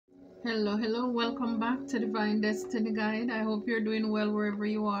Hello, welcome back to Divine Destiny Guide. I hope you're doing well wherever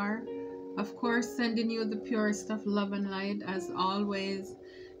you are. Of course, sending you the purest of love and light as always.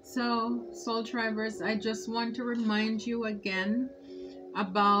 So, Soul Tribers, I just want to remind you again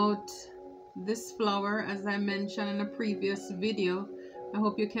about this flower as I mentioned in a previous video. I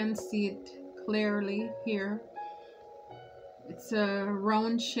hope you can see it clearly here. It's a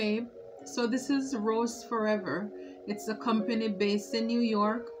round shape. So this is Rose Forever. It's a company based in New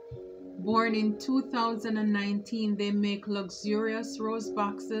York. Born in 2019, they make luxurious rose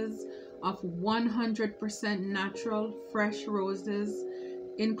boxes of 100% natural fresh roses,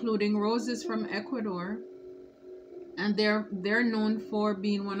 including roses from Ecuador. And they're known for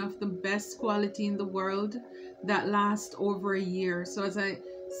being one of the best quality in the world that lasts over a year. So as I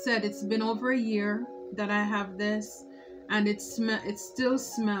said, it's been over a year that I have this, and it still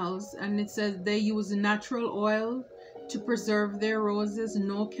smells, and it says they use natural oil to preserve their roses,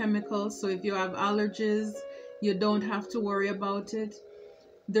 no chemicals. So if you have allergies, you don't have to worry about it.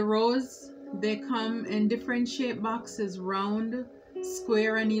 The rose, they come in different shape boxes, round,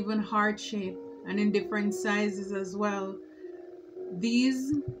 square, and even heart shape, and in different sizes as well.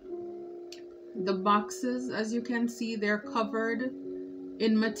 The boxes, as you can see, they're covered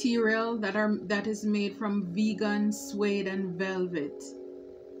in material that is made from vegan suede and velvet.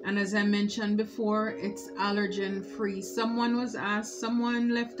 And as I mentioned before, it's allergen free. Someone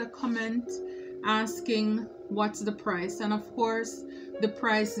left a comment asking what's the price. And of course, the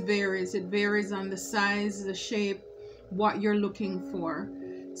price varies. It varies on the size, the shape, what you're looking for.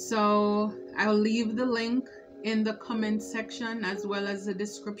 So I'll leave the link in the comment section as well as the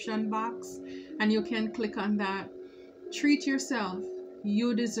description box, and you can click on that. Treat yourself.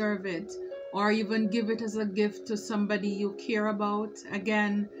 You deserve it. Or even give it as a gift to somebody you care about.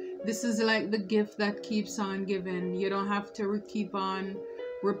 Again, this is like the gift that keeps on giving. You don't have to keep on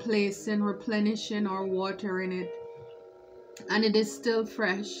replacing, replenishing, or watering it. And it is still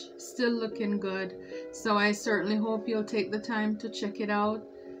fresh, still looking good. So I certainly hope you'll take the time to check it out.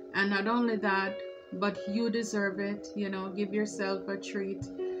 And not only that, but you deserve it. You know, give yourself a treat.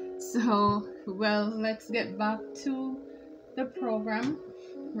 So, well, let's get back to the program,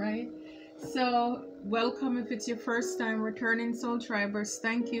 right? So welcome if it's your first time returning, Soul Tribers.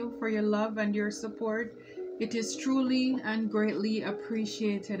 Thank you for your love and your support. It is truly and greatly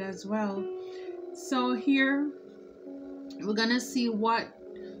appreciated as well. So here we're gonna see what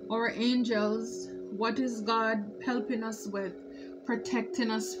our angels, what is God helping us with, protecting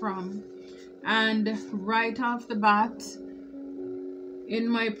us from. And right off the bat, in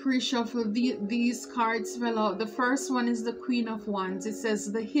my pre-shuffle, these cards fell out. The first one is the Queen of Wands. It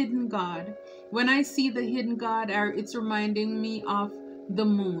says the hidden God. When I see the hidden God, it's reminding me of the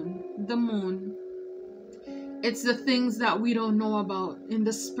moon. The moon. It's the things that we don't know about in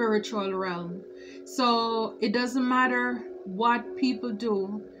the spiritual realm. So it doesn't matter what people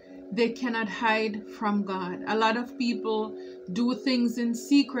do, they cannot hide from God. A lot of people do things in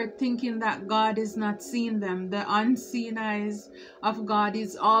secret thinking that God is not seeing them. The unseen eyes of God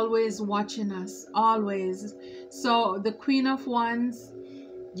is always watching us, always. So the Queen of Wands,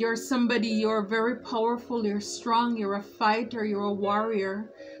 you're somebody, you're very powerful, you're strong, you're a fighter, you're a warrior.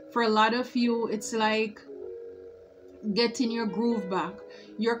 For a lot of you, it's like getting your groove back,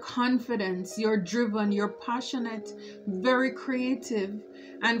 your confidence, you're driven, you're passionate, very creative.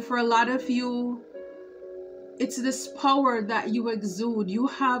 And for a lot of you, it's this power that you exude. You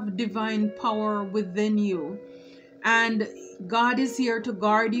have divine power within you. And God is here to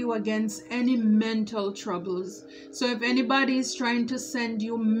guard you against any mental troubles. So if anybody is trying to send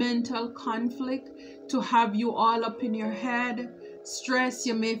you mental conflict, to have you all up in your head, stress,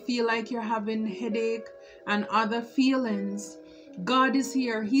 you may feel like you're having headache and other feelings, God is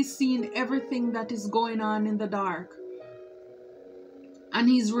here. He's seeing everything that is going on in the dark. And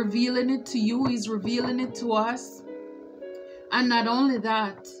He's revealing it to you. He's revealing it to us. And not only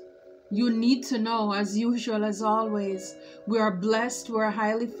that, you need to know, as usual, as always, we are blessed, we're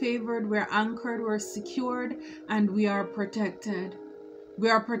highly favored, we're anchored, we're secured, and we are protected. We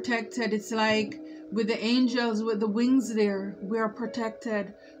are protected. It's like with the angels, with the wings there, we are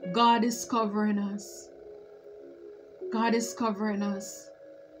protected. God is covering us. God is covering us.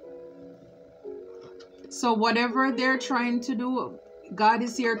 So whatever they're trying to do, God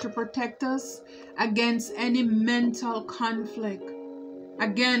is here to protect us against any mental conflict.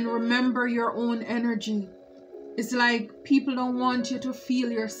 Again, remember your own energy. It's like people don't want you to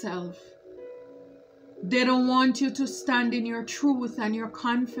feel yourself. They don't want you to stand in your truth and your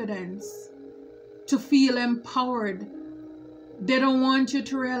confidence, to feel empowered. They don't want you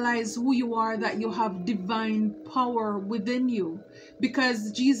to realize who you are, that you have divine power within you.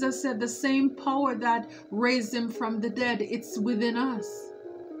 Because Jesus said the same power that raised him from the dead, it's within us.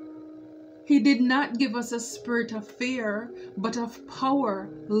 He did not give us a spirit of fear, but of power,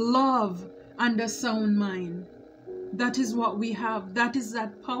 love, and a sound mind. That is what we have. That is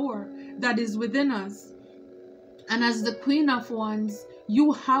that power that is within us. And as the Queen of Wands,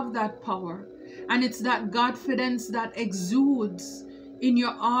 you have that power. And it's that confidence that exudes in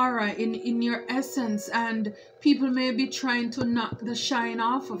your aura, in your essence. And people may be trying to knock the shine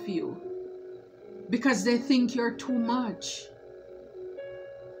off of you because they think you're too much.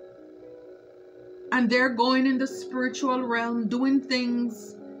 And they're going in the spiritual realm, doing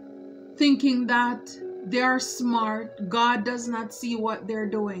things, thinking that they are smart. God does not see what they're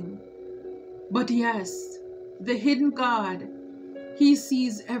doing. But yes, the hidden God, he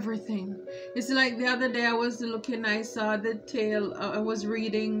sees everything. It's like the other day I was looking, I saw the tale, I was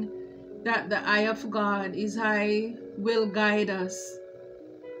reading that the eye of God, his eye will guide us.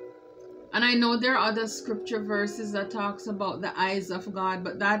 And I know there are other scripture verses that talks about the eyes of God,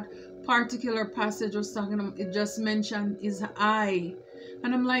 but that particular passage was talking about, it just mentioned his eye.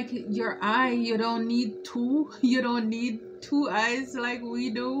 And I'm like, your eye, you don't need two. You don't need two eyes like we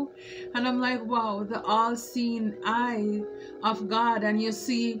do. And I'm like, wow, the all-seeing eye of God. And you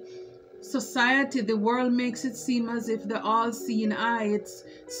see, society, the world makes it seem as if the all-seeing eye, it's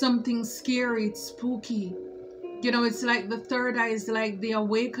something scary, it's spooky. You know, it's like the third eye is like the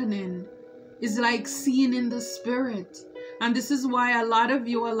awakening. It's like seeing in the spirit. And this is why a lot of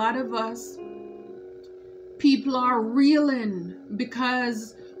you, a lot of us, people are reeling,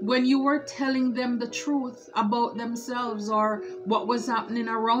 because when you were telling them the truth about themselves or what was happening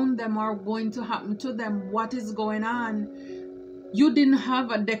around them or going to happen to them, what is going on, you didn't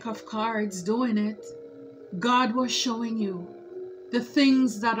have a deck of cards doing it. God was showing you the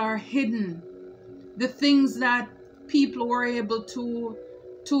things that are hidden, the things that people were able to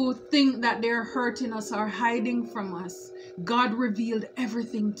think that they're hurting us or hiding from us. God revealed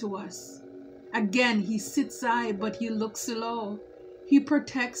everything to us. Again, he sits high, but he looks low. He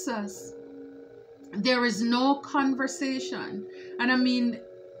protects us. There is no conversation. And I mean,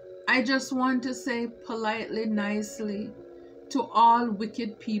 I just want to say politely, nicely to all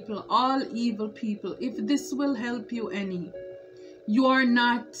wicked people, all evil people, if this will help you any, you are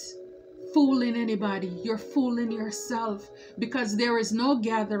not fooling anybody. You're fooling yourself, because there is no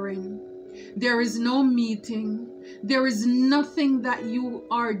gathering. There is no meeting. There is nothing that you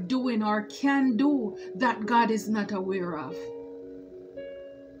are doing or can do that God is not aware of.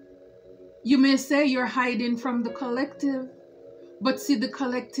 You may say you're hiding from the collective, but see, the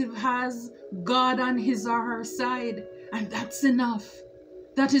collective has God on his or her side, and that's enough.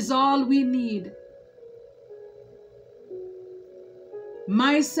 That is all we need.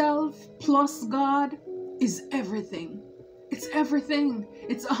 Myself plus God is everything. It's everything.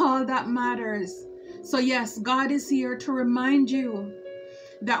 It's all that matters. So yes, God is here to remind you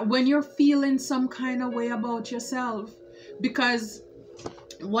that when you're feeling some kind of way about yourself, because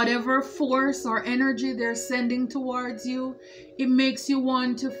whatever force or energy they're sending towards you, it makes you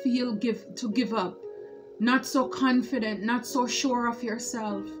want to feel give up. Not so confident, not so sure of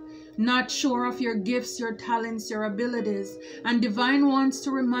yourself, not sure of your gifts, your talents, your abilities. And Divine wants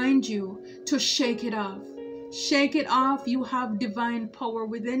to remind you to shake it off. Shake it off. You have divine power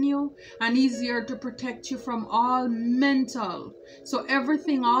within you, and easier to protect you from all mental. So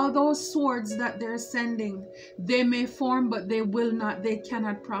everything, all those swords that they're sending, they may form, but they will not, they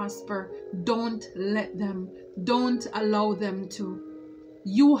cannot prosper. Don't let them. Don't allow them to.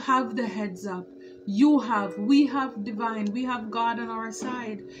 You have the heads up. We have divine, we have God on our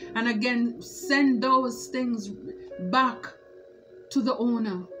side. And again, send those things back to the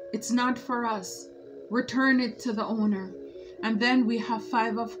owner. It's not for us. Return it to the owner. And then we have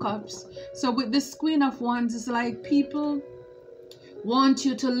 5 of Cups. So with this Queen of Wands, it's like people want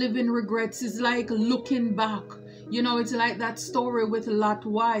you to live in regrets. It's like looking back. You know, it's like that story with Lot's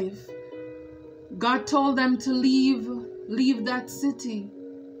wife. God told them to leave that city,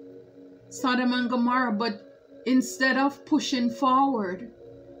 Sodom and Gomorrah, but instead of pushing forward,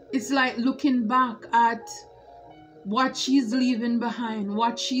 it's like looking back at what she's leaving behind,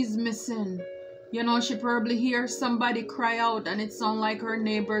 what she's missing. You know, she probably hears somebody cry out and it sounds like her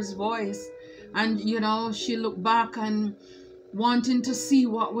neighbor's voice. And, you know, she looked back and wanting to see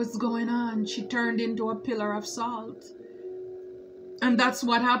what was going on, she turned into a pillar of salt. And that's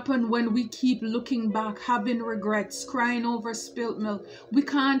what happened when we keep looking back, having regrets, crying over spilt milk. We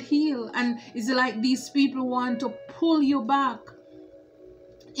can't heal. And it's like these people want to pull you back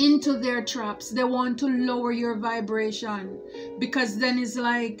into their traps. They want to lower your vibration, because then it's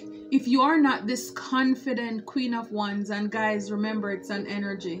like, if you are not this confident Queen of Wands, and guys, remember, it's an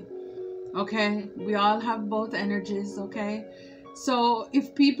energy, okay? We all have both energies, okay? So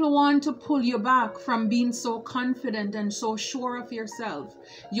if people want to pull you back from being so confident and so sure of yourself,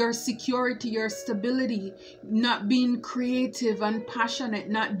 your security, your stability, not being creative and passionate,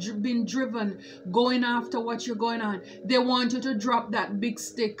 not being driven, going after what you're going on, they want you to drop that big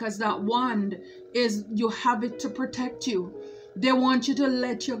stick, because that wand is, you have it to protect you. They want you to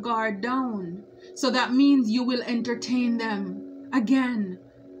let your guard down. So that means you will entertain them again.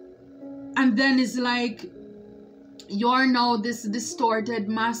 And then it's like, you're now this distorted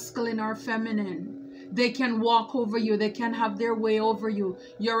masculine or feminine. They can walk over you. They can have their way over you.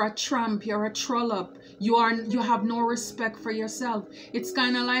 You're a tramp. You're a trollop. You have no respect for yourself. It's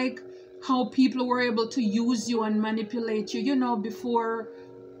kind of like how people were able to use you and manipulate you, you know, before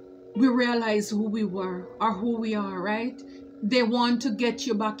we realize who we were or who we are, right? They want to get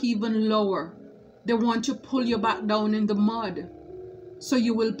you back even lower. They want to pull you back down in the mud, so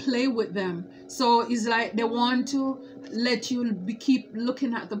you will play with them. So it's like they want to let you keep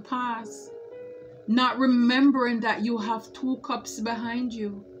looking at the past, not remembering that you have 2 cups behind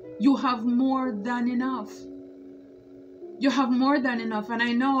you. You have more than enough. You have more than enough. And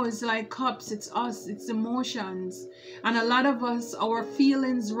I know it's like cups, it's us, it's emotions. And a lot of us, our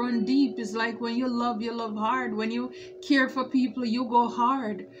feelings run deep. It's like when you love hard. When you care for people, you go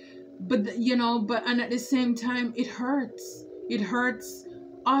hard. But, you know, and at the same time, it hurts. It hurts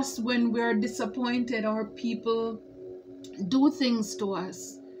us when we're disappointed or people do things to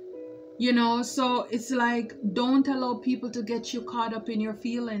us, you know. So it's like, don't allow people to get you caught up in your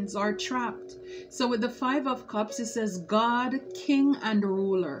feelings or trapped. So with the 5 of Cups, it says God, King and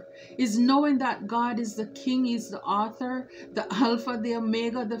Ruler, is knowing that God is the King, He's the author, the Alpha, the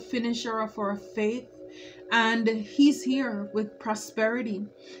Omega, the finisher of our faith. And He's here with prosperity,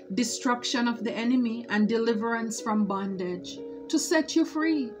 destruction of the enemy, and deliverance from bondage, to set you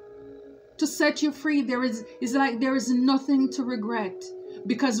free. To set you free. It's like there is nothing to regret,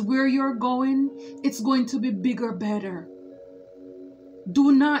 because where you're going, it's going to be bigger, better.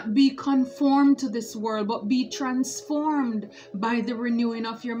 Do not be conformed to this world, but be transformed by the renewing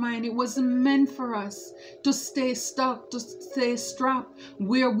of your mind. It wasn't meant for us to stay stuck, to stay strapped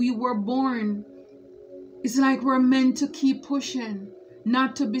where we were born. It's like we're meant to keep pushing,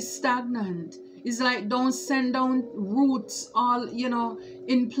 not to be stagnant. It's like, don't send down roots all, you know,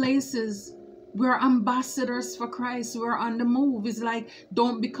 in places. We're ambassadors for Christ. We're on the move. It's like,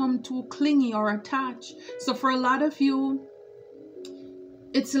 don't become too clingy or attached. So for a lot of you,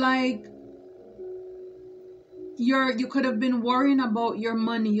 it's like you could have been worrying about your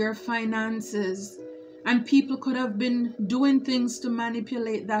money, your finances, and people could have been doing things to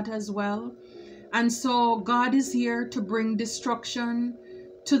manipulate that as well. And so God is here to bring destruction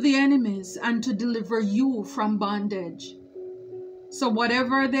to the enemies and to deliver you from bondage. So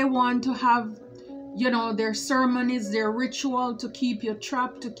whatever they want to have, you know, their ceremonies, their ritual to keep you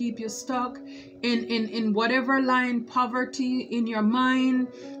trapped, to keep you stuck in whatever line, poverty in your mind,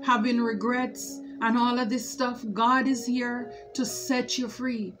 having regrets and all of this stuff, God is here to set you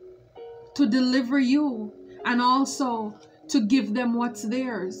free, to deliver you, and also to give them what's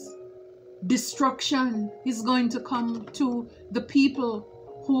theirs. Destruction is going to come to the people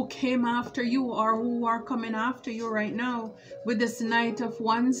who came after you or who are coming after you right now with this Knight of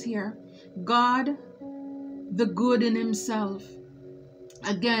Wands here. God, the good in Himself.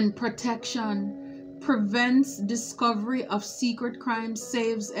 Again, protection, prevents discovery of secret crimes,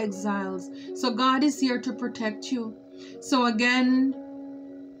 saves exiles. So God is here to protect you. So again,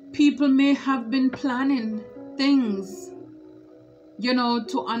 people may have been planning things, you know,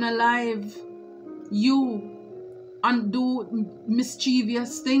 to unalive you and do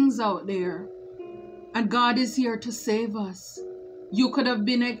mischievous things out there. And God is here to save us. You could have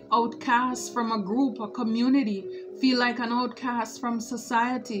been an outcast from a group, a community, feel like an outcast from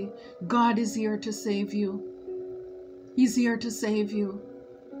society. God is here to save you. He's here to save you.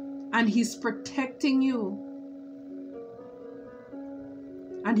 And He's protecting you.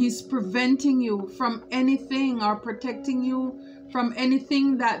 And He's preventing you from anything, or protecting you from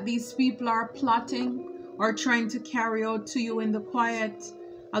anything that these people are plotting or trying to carry out to you in the quiet.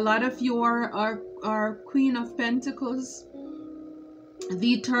 A lot of you are Queen of Pentacles.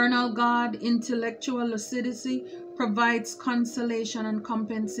 The eternal God, intellectual lucidity, provides consolation and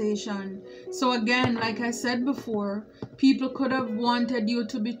compensation. So again, like I said before, people could have wanted you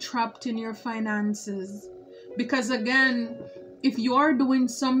to be trapped in your finances. Because again, if you are doing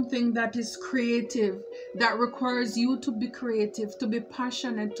something that is creative, that requires you to be creative, to be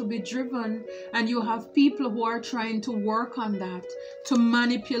passionate, to be driven, and you have people who are trying to work on that, to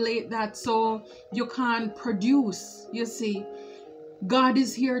manipulate that so you can't produce. You see, God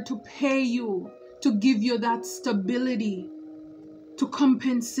is here to pay you, to give you that stability, to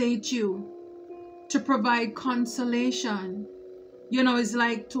compensate you, to provide consolation. You know, it's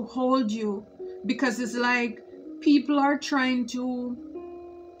like to hold you, because it's like people are trying to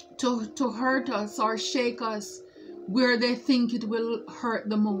hurt us or shake us where they think it will hurt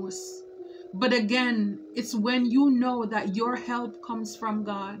the most. But again, it's when you know that your help comes from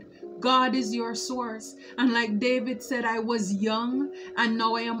God. God is your source. And like David said, I was young and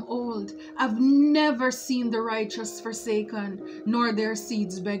now I am old. I've never seen the righteous forsaken, nor their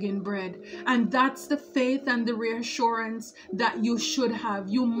seeds begging bread. And that's the faith and the reassurance that you should have,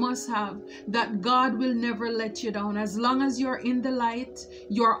 you must have, that God will never let you down. As long as you're in the light,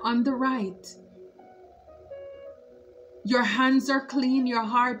 you're on the right. Your hands are clean, your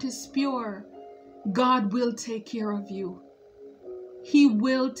heart is pure. God will take care of you. He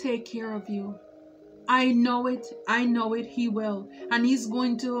will take care of you. I know it, He will. And He's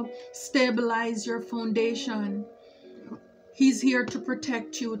going to stabilize your foundation. He's here to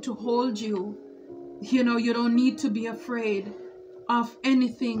protect you, to hold you. You know, you don't need to be afraid of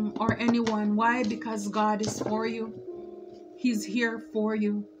anything or anyone. Why? Because God is for you. He's here for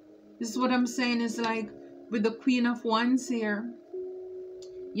you. This is what I'm saying, is like with the Queen of Wands here.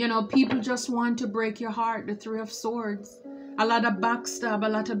 You know, people just want to break your heart, the Three of Swords. A lot of backstab, a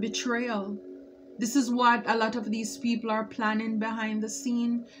lot of betrayal. This is what a lot of these people are planning behind the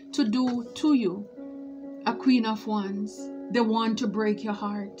scene to do to you. A Queen of Wands. They want to break your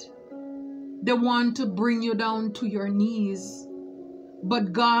heart. They want to bring you down to your knees.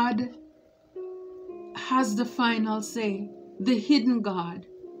 But God has the final say. The hidden God.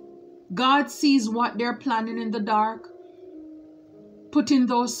 God sees what they're planning in the dark. Putting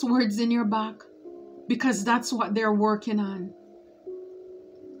those swords in your back, because that's what they're working on.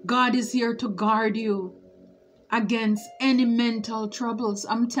 God is here to guard you against any mental troubles.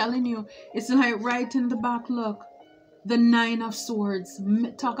 I'm telling you, it's like right in the back, look, the Nine of Swords.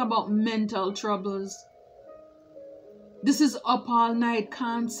 Talk about mental troubles. This is up all night,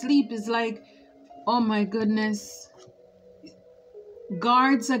 can't sleep. It's like, oh my goodness.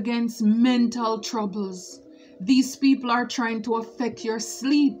 Guards against mental troubles. These people are trying to affect your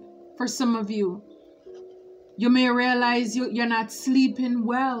sleep. For some of you, you may realize you're not sleeping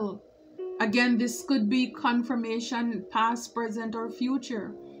well. Again, this could be confirmation, past, present, or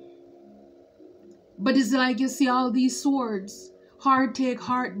future. But it's like you see all these swords. Heartache,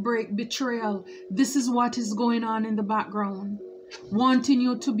 heartbreak, betrayal. This is what is going on in the background. Wanting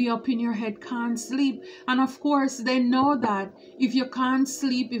you to be up in your head, can't sleep. And of course, they know that if you can't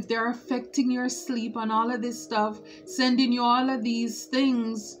sleep, if they're affecting your sleep and all of this stuff, sending you all of these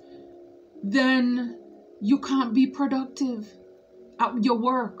things, then you can't be productive at your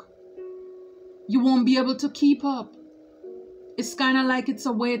work. You won't be able to keep up. It's kind of like it's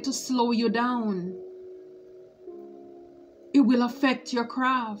a way to slow you down. It will affect your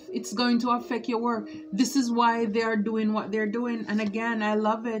craft. It's going to affect your work. This is why they're doing what they're doing. And again, I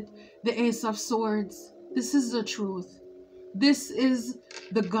love it. The Ace of Swords. This is the truth. This is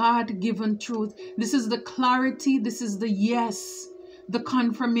the God-given truth. This is the clarity. This is the yes. The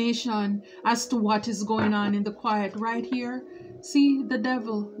confirmation as to what is going on in the quiet. Right here. See the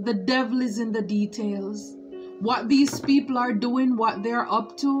devil. The devil is in the details. What these people are doing, what they're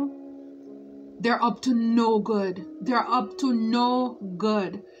up to, they're up to no good. They're up to no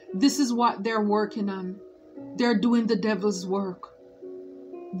good. This is what they're working on. They're doing the devil's work.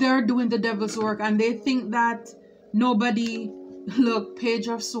 They're doing the devil's work. And they think that nobody, look, Page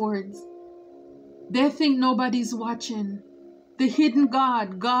of Swords. They think nobody's watching. The hidden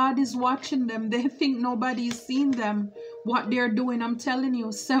God. God is watching them. They think nobody's seen them. What they're doing, I'm telling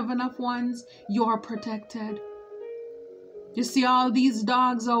you, Seven of Wands, you're protected. You see all these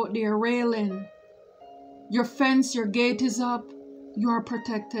dogs out there railing. Your fence, your gate is up. You are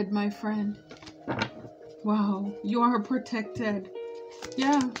protected, my friend. Wow, you are protected.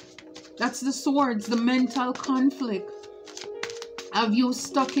 Yeah, that's the swords, the mental conflict. Have you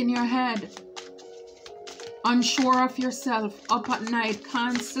stuck in your head? Unsure of yourself, up at night,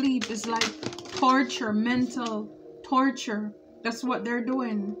 can't sleep. It's like torture, mental torture. That's what they're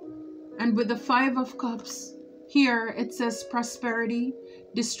doing. And with the Five of Cups, here it says prosperity,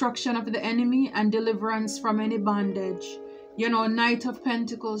 destruction of the enemy, and deliverance from any bondage. You know, Knight of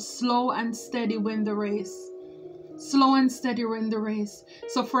Pentacles, slow and steady win the race. Slow and steady win the race.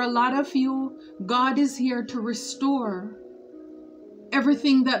 So for a lot of you, God is here to restore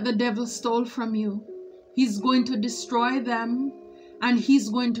everything that the devil stole from you. He's going to destroy them, and He's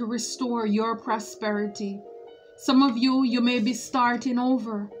going to restore your prosperity. Some of you, you may be starting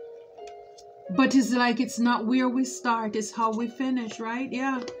over, but it's like it's not where we start, it's how we finish, right?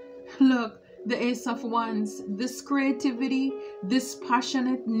 Yeah. Look, the Ace of Wands, this creativity, this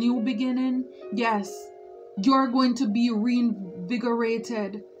passionate new beginning, yes, you're going to be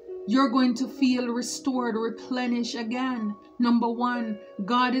reinvigorated. You're going to feel restored, replenished again. Number one,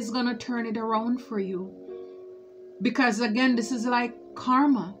 God is going to turn it around for you. Because again, this is like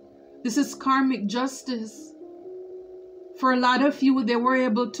karma. This is karmic justice. For a lot of you, they were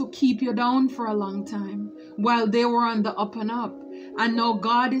able to keep you down for a long time while they were on the up and up. And now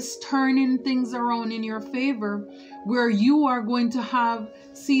God is turning things around in your favor, where you are going to have,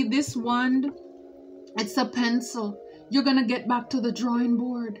 see this wand, it's a pencil. You're going to get back to the drawing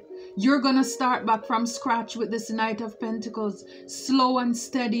board. You're going to start back from scratch with this Knight of Pentacles. Slow and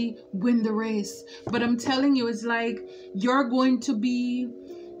steady, win the race. But I'm telling you, it's like you're going to be,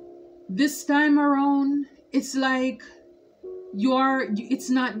 this time around, it's like it's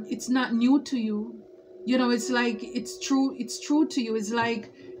not new to you. You know, it's like it's true to you. It's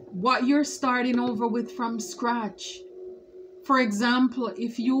like what you're starting over with from scratch. For example,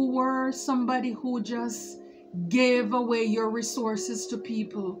 if you were somebody who just gave away your resources to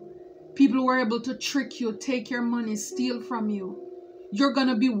people were able to trick you, take your money, steal from you, you're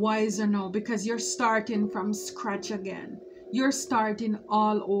gonna be wiser now, because you're starting from scratch again. You're starting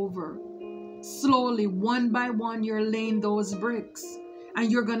all over. Slowly, one by one, you're laying those bricks,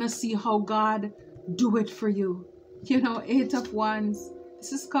 and you're gonna see how God do it for you. You know, Eight of Wands,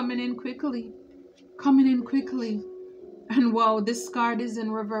 this is coming in quickly. And wow, this card is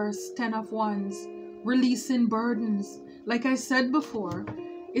in reverse. Ten of Wands, releasing burdens. Like I said before,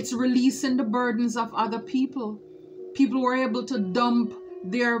 it's releasing the burdens of other people. People were able to dump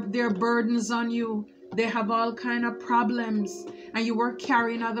their burdens on you. They have all kind of problems, and you were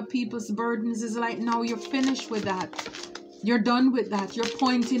carrying other people's burdens. It's like now you're finished with that. You're done with that. You're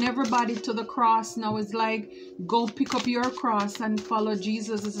pointing everybody to the cross now. It's like, go pick up your cross and follow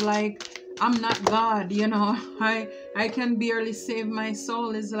Jesus. It's like, I'm not God, you know. I can barely save my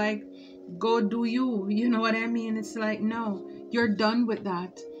soul. It's like, go do you. You know what I mean? It's like, no, you're done with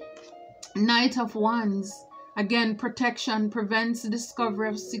that. Knight of Wands. Again, protection, prevents the discovery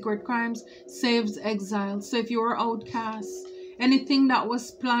of secret crimes, saves exile. So if you were outcast, anything that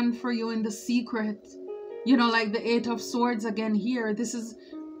was planned for you in the secret, you know, like the Eight of Swords again here, this is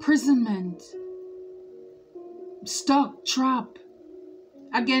imprisonment, stuck, trap.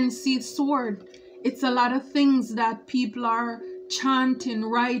 Again, see, sword, it's a lot of things that people are chanting,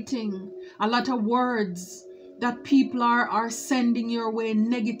 writing, a lot of words that people are sending your way,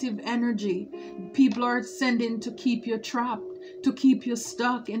 negative energy. People are sending to keep you trapped, to keep you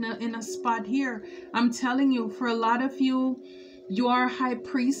stuck in a spot here. I'm telling you, for a lot of you, you are high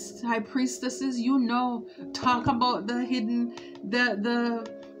priestesses, you know, talk about the hidden,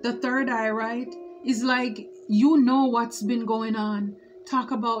 the third eye, right? It's like, you know what's been going on.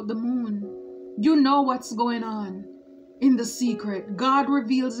 Talk about the moon. You know what's going on in the secret. God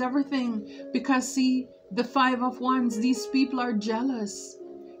reveals everything, because see, the Five of Wands, these people are jealous.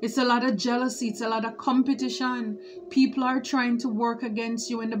 It's a lot of jealousy. It's a lot of competition. People are trying to work against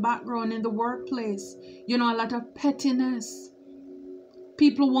you in the background, in the workplace. You know, a lot of pettiness.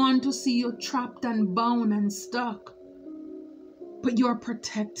 People want to see you trapped and bound and stuck. But you're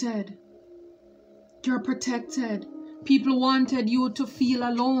protected. You're protected. People wanted you to feel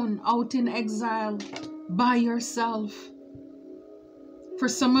alone, out in exile, by yourself. For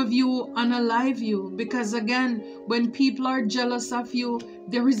some of you, unalive you, because again, when people are jealous of you,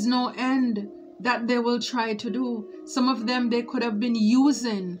 there is no end that they will try to do. Some of them, they could have been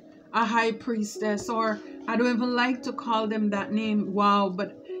using a high priestess, or I don't even like to call them that name. Wow,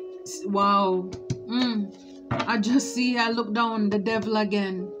 but wow. I just see, I look down, the devil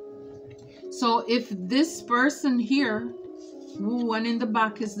again. So if this person here, ooh, and in the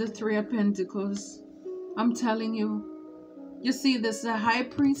back is the Three of Pentacles, I'm telling you, you see this, the high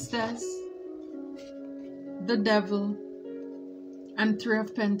priestess, the devil, and Three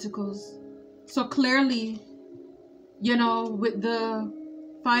of Pentacles. So clearly, you know, with the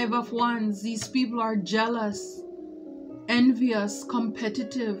Five of Wands, these people are jealous, envious,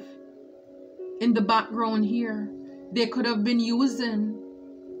 competitive. In the background here, they could have been using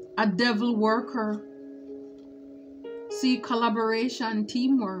a devil worker. See, collaboration,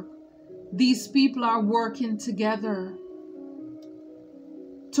 teamwork. These people are working together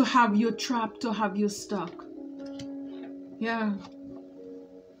to have you trapped, to have you stuck. Yeah.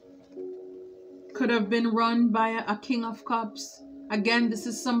 Could have been run by a King of Cups, Again, this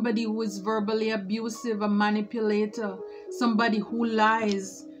is somebody who is verbally abusive, a manipulator, somebody who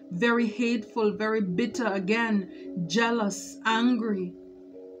lies, very hateful, very bitter, again, jealous, angry,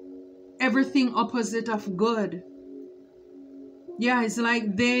 everything opposite of good. Yeah, it's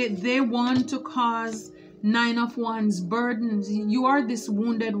like they want to cause 9 of Wands burdens. You are this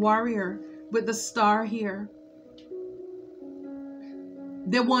wounded warrior with the star here.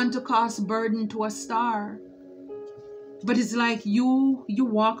 They want to cause burden to a star. But it's like you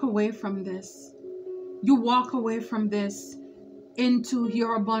walk away from this. You walk away from this into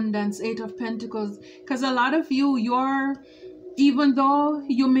your abundance, 8 of Pentacles. Because a lot of you, even though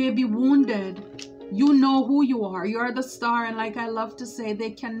you may be wounded, you know who you are. You're the star. And like I love to say, they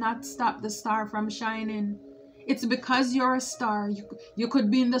cannot stop the star from shining. It's because you're a star. You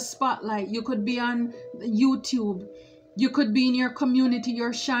could be in the spotlight. You could be on YouTube. You could be in your community.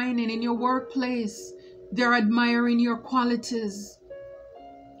 You're shining in your workplace. They're admiring your qualities.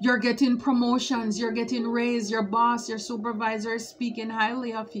 You're getting promotions. You're getting raised. Your boss, your supervisor is speaking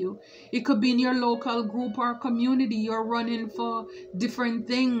highly of you. It could be in your local group or community. You're running for different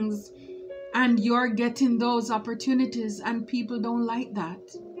things. And you're getting those opportunities. And people don't like that.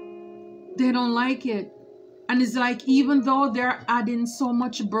 They don't like it. And it's like, even though they're adding so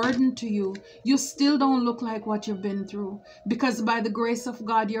much burden to you, you still don't look like what you've been through. Because by the grace of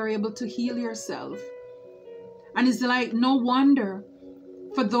God, you're able to heal yourself. And it's like, no wonder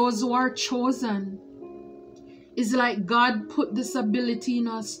for those who are chosen. It's like God put this ability in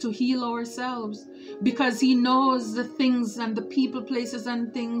us to heal ourselves. Because He knows the things and the people, places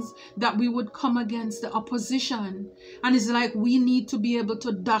and things that we would come against, the opposition. And it's like we need to be able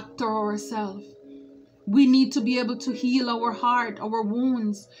to doctor ourselves. We need to be able to heal our heart, our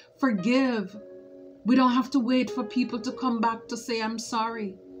wounds, forgive. We don't have to wait for people to come back to say, I'm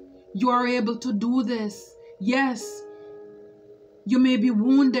sorry. You are able to do this. Yes. You may be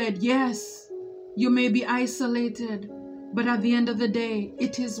wounded. Yes. You may be isolated. But at the end of the day,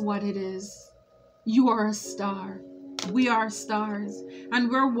 it is what it is. You are a star. We are stars. And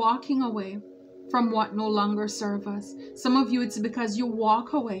we're walking away from what no longer serves us. Some of you, it's because you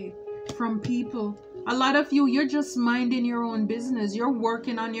walk away from people. A lot of you, you're just minding your own business. You're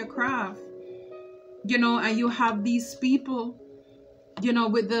working on your craft. You know, and you have these people, you know,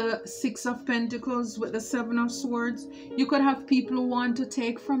 with the 6 of Pentacles, with the 7 of Swords. You could have people who want to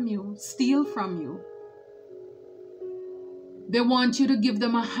take from you, steal from you. They want you to give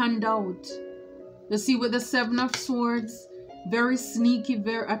them a handout. You see, with the 7 of Swords, very sneaky,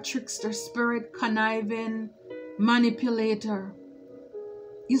 very a trickster spirit, conniving, manipulator.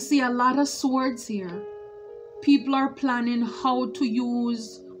 You see a lot of swords here. People are planning how to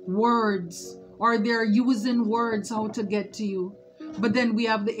use words, or they're using words how to get to you. But then we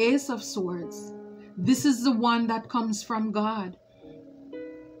have the Ace of Swords. This is the one that comes from God.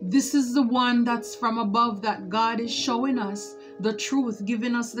 This is the one that's from above, that God is showing us the truth,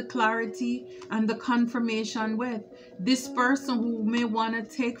 giving us the clarity and the confirmation with. This person who may want to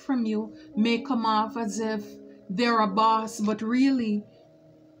take from you may come off as if they're a boss, but really,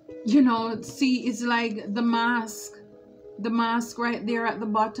 you know, see, it's like the mask. The mask right there at the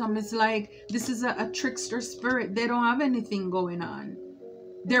bottom is like, this is a trickster spirit. They don't have anything going on.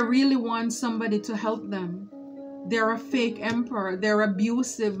 They really want somebody to help them. They're a fake emperor. They're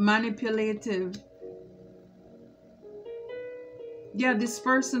abusive, manipulative. Yeah, this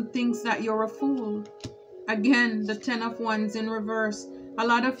person thinks that you're a fool. Again, the 10 of Wands in reverse. A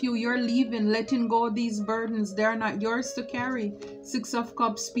lot of you, you're leaving, letting go of these burdens. They're not yours to carry. 6 of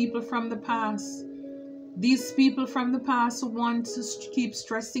Cups, people from the past. These people from the past who want to keep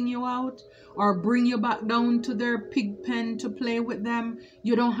stressing you out or bring you back down to their pig pen to play with them.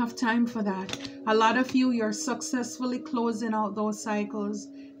 You don't have time for that. A lot of you, you're successfully closing out those cycles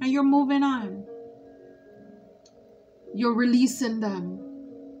and you're moving on. You're releasing them.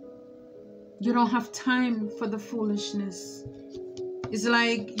 You don't have time for the foolishness. It's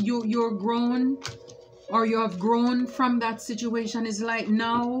like you're grown, or you have grown from that situation. It's like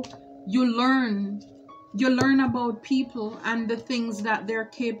now you learn about people and the things that they're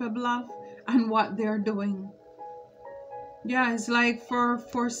capable of and what they're doing. Yeah, it's like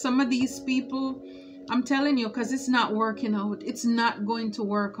for some of these people, I'm telling you, because it's not working out. It's not going to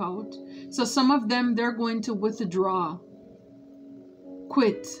work out. So some of them, they're going to withdraw,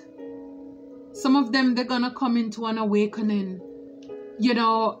 quit. Some of them, they're going to come into an awakening, you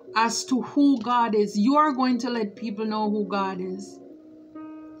know, as to who God is. You are going to let people know who God is.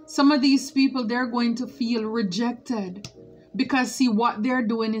 Some of these people, they're going to feel rejected because, see, what they're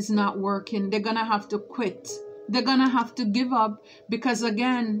doing is not working. They're going to have to quit. They're going to have to give up because,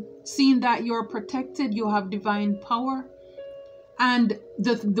 again, seeing that you're protected, you have divine power, and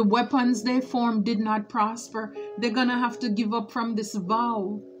the weapons they formed did not prosper. They're gonna have to give up from this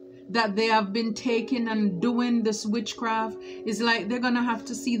vow that they have been taking and doing this witchcraft. Is like they're gonna have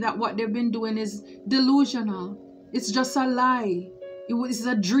to see that what they've been doing is delusional. It's just a lie. It's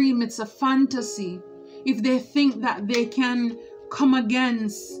a dream. It's a fantasy. If they think that they can come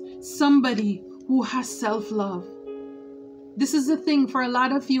against somebody who has self-love. This is the thing for a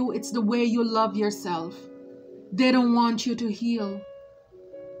lot of you. It's the way you love yourself. They don't want you to heal.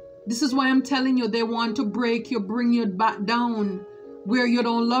 This is why I'm telling you, they want to break you, bring you back down where you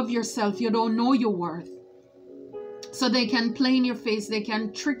don't love yourself, you don't know your worth. So they can play in your face, they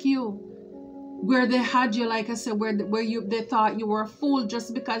can trick you where they had you, like I said, where they thought you were a fool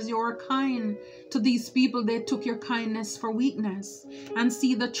just because you were kind to these people. They took your kindness for weakness, and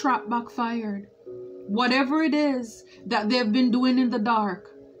see, the trap backfired. Whatever it is that they've been doing in the dark,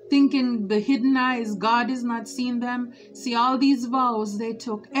 thinking the hidden eyes, God is not seeing them. See, all these vows they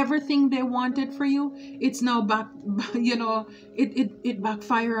took, everything they wanted for you, it's now back, you know, it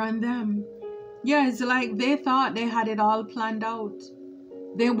backfired on them. Yeah, it's like they thought they had it all planned out.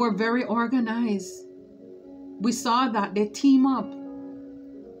 They were very organized. We saw that they team up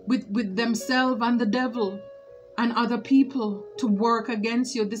with themselves and the devil and other people to work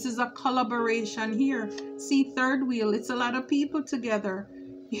against you. This is a collaboration here. See, third wheel, it's a lot of people together.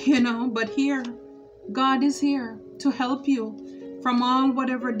 You know, but here, God is here to help you from all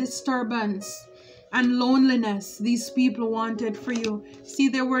whatever disturbance and loneliness these people wanted for you. See,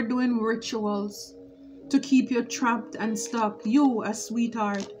 they were doing rituals to keep you trapped and stuck. You, a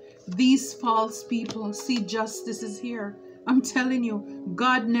sweetheart, these false people. See, justice is here. I'm telling you,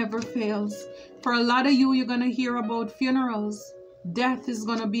 God never fails. For a lot of you, you're going to hear about funerals. Death is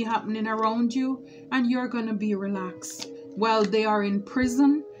going to be happening around you, and you're going to be relaxed. Well, they are in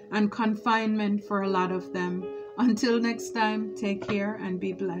prison and confinement for a lot of them. Until next time, take care and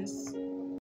be blessed.